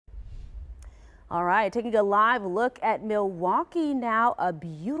All right, taking a live look at Milwaukee now. A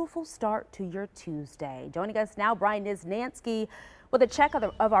beautiful start to your Tuesday. Joining us now, Brian Niznansky with a check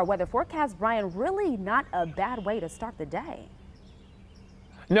of our weather forecast. Brian, really not a bad way to start the day.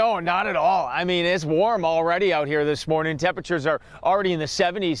 No, not at all. I mean, it's warm already out here this morning. Temperatures are already in the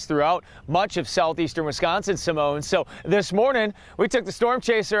 70s throughout much of southeastern Wisconsin, Simone. So this morning, we took the Storm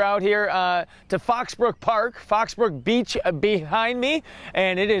Chaser out here to Foxbrook Park, Foxbrook Beach behind me,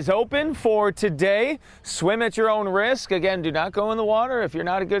 and it is open for today. Swim at your own risk. Again, do not go in the water if you're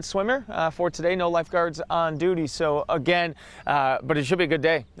not a good swimmer. For today, no lifeguards on duty. So again, but it should be a good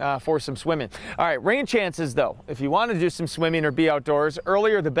day for some swimming. All right, rain chances though. If you want to do some swimming or be outdoors,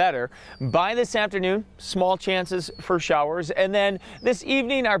 earlier the better. By this afternoon, small chances for showers, and then this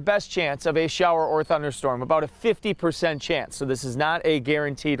evening, our best chance of a shower or thunderstorm, about a 50% chance. So this is not a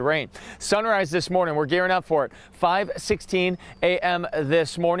guaranteed rain. Sunrise this morning, we're gearing up for it. 5:16 a.m.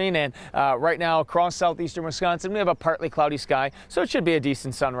 this morning, and right now across southeastern Wisconsin, we have a partly cloudy sky, so it should be a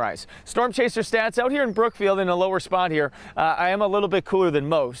decent sunrise. Storm Chaser stats out here in Brookfield in a lower spot here. I am a little bit cooler than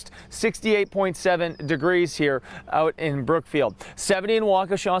most. 68.7 degrees here out in Brookfield. 70 in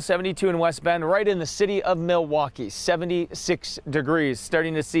Waukesha, 72 in West Bend, right in the city of Milwaukee. 76 degrees.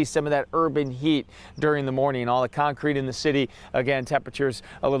 Starting to see some of that urban heat during the morning. All the concrete in the city, again, temperatures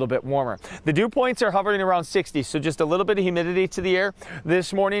a little bit warmer. The dew points are hovering around 60, so just a little bit of humidity to the air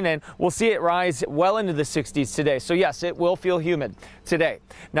this morning, and we'll see it rise well into the 60s today. So yes, it will feel humid today.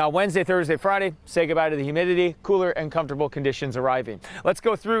 Now Wednesday, Thursday, Friday, say goodbye to the humidity, cooler and comfortable conditions arriving. Let's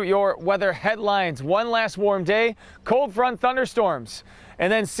go through your weather headlines. One last warm day, cold front thunderstorms,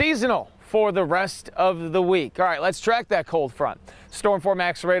 and then seasonal for the rest of the week. All right, let's track that cold front. Storm 4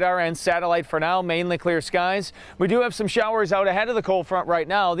 Max radar and satellite for now, mainly clear skies. We do have some showers out ahead of the cold front right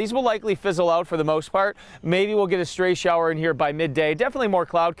now. These will likely fizzle out for the most part. Maybe we'll get a stray shower in here by midday. Definitely more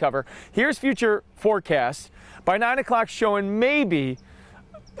cloud cover. Here's future forecast. By 9 o'clock showing maybe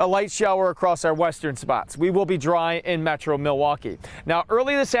a light shower across our western spots. We will be dry in metro Milwaukee. Now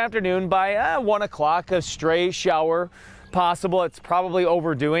early this afternoon by 1 o'clock, a stray shower possible. It's probably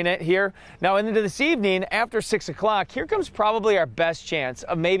overdoing it here. Now into this evening after 6 o'clock, here comes probably our best chance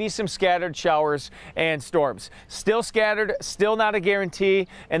of maybe some scattered showers and storms. Still scattered, still not a guarantee,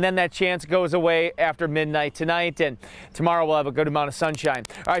 and then that chance goes away after midnight tonight, and tomorrow we'll have a good amount of sunshine.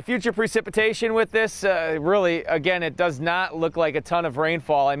 All right, future precipitation with this, really, again, it does not look like a ton of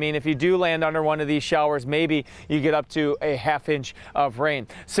rainfall. I mean, if you do land under one of these showers, maybe you get up to a ½ inch of rain.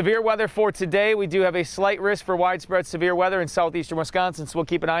 Severe weather for today, we do have a slight risk for widespread severe weather in southeastern Wisconsin, so we'll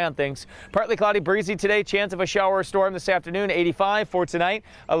keep an eye on things. Partly cloudy, breezy today, chance of a shower or storm this afternoon, 85 for tonight,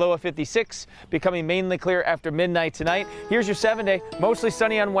 a low of 56, becoming mainly clear after midnight tonight. Here's your 7-day, mostly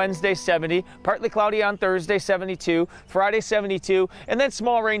sunny on Wednesday, 70, partly cloudy on Thursday, 72, Friday, 72, and then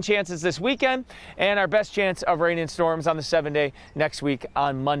small rain chances this weekend, and our best chance of rain and storms on the 7-day next week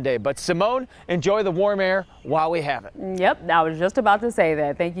on Monday. But Simone, enjoy the warm air while we have it. Yep, I was just about to say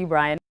that. Thank you, Brian.